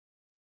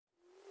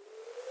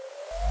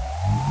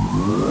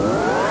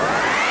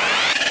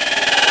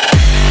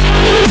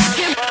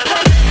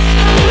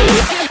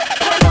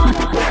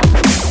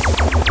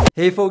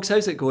Hey folks,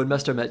 how's it going?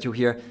 Mr. Mitchell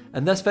here.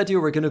 In this video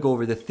we're going to go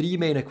over the three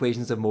main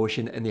equations of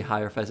motion in the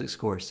higher physics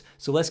course.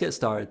 So let's get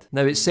started.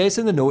 Now it says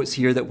in the notes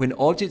here that when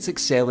objects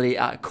accelerate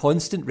at a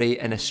constant rate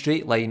in a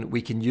straight line,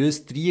 we can use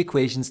three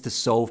equations to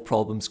solve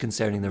problems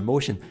concerning their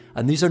motion.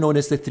 And these are known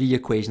as the three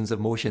equations of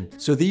motion.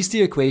 So these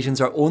three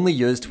equations are only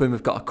used when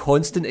we've got a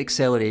constant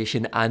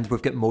acceleration and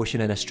we've got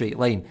motion in a straight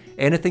line.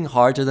 Anything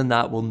harder than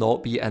that will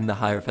not be in the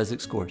higher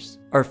physics course.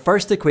 Our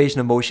first equation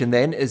of motion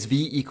then is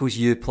v equals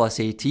u plus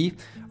at.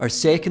 Our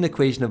second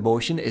equation of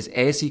motion is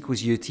s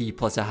equals ut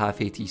plus a half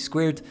at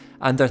squared.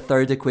 And our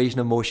third equation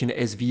of motion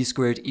is v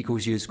squared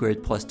equals u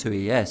squared plus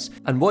 2as.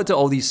 And what do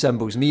all these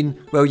symbols mean?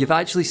 Well, you've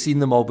actually seen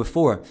them all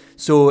before.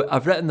 So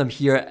I've written them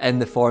here in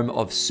the form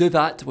of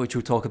SUVAT, which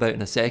we'll talk about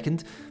in a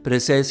second. But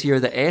it says here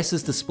that s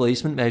is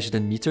displacement measured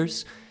in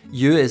meters,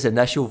 u is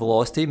initial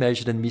velocity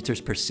measured in meters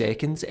per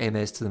second,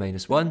 ms to the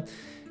minus 1.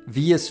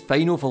 V is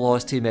final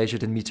velocity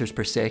measured in meters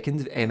per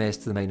second, ms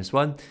to the minus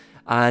 1.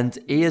 And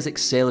a is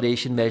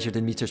acceleration measured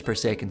in meters per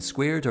second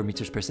squared, or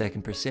meters per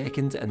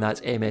second, and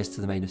that's ms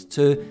to the minus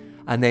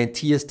 2. And then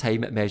t is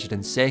time measured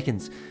in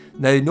seconds.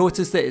 Now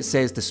notice that it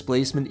says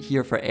displacement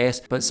here for s,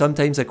 but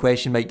sometimes a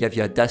question might give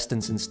you a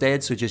distance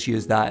instead, so just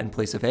use that in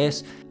place of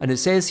s. And it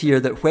says here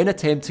that when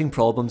attempting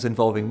problems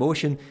involving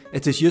motion,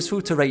 it is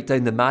useful to write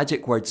down the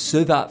magic word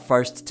SUVAT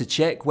first to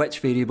check which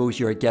variables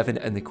you are given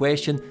in the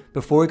question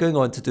before going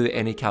on to do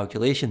any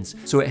calculations.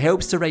 So it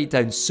helps to write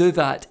down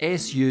SUVAT,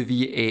 s, u,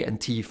 v, a and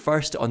t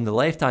first on the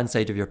left hand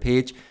side of your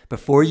page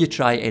before you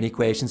try any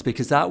questions,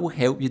 because that will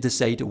help you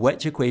decide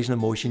which equation of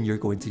motion you're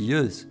going to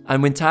use.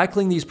 And when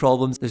tackling these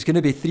problems, there's going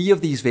to be three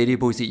of these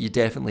variables that you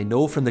definitely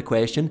know from the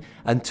question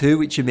and two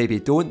which you maybe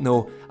don't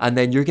know, and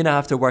then you're going to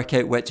have to work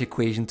out which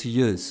equation to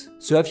use.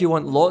 So if you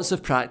want lots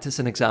of practice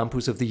and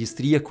examples of these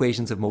three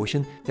equations of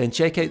motion, then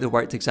check out the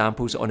worked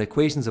examples on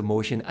equations of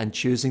motion and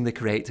choosing the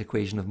correct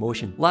equation of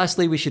motion.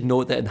 Lastly, we should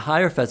note that in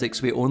higher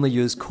physics we only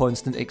use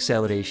constant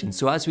acceleration.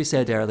 So as we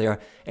said earlier,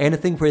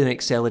 anything where the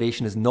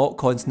acceleration is not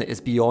constant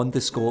is beyond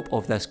the scope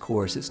of this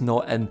course. It's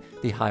not in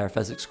the higher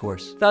physics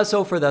course. That's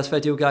all for this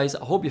video, guys.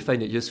 I hope you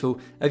found it useful.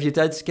 If you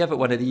did, give it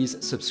one of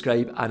these,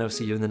 subscribe, and I'll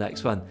see you in the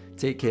next one.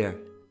 Take care.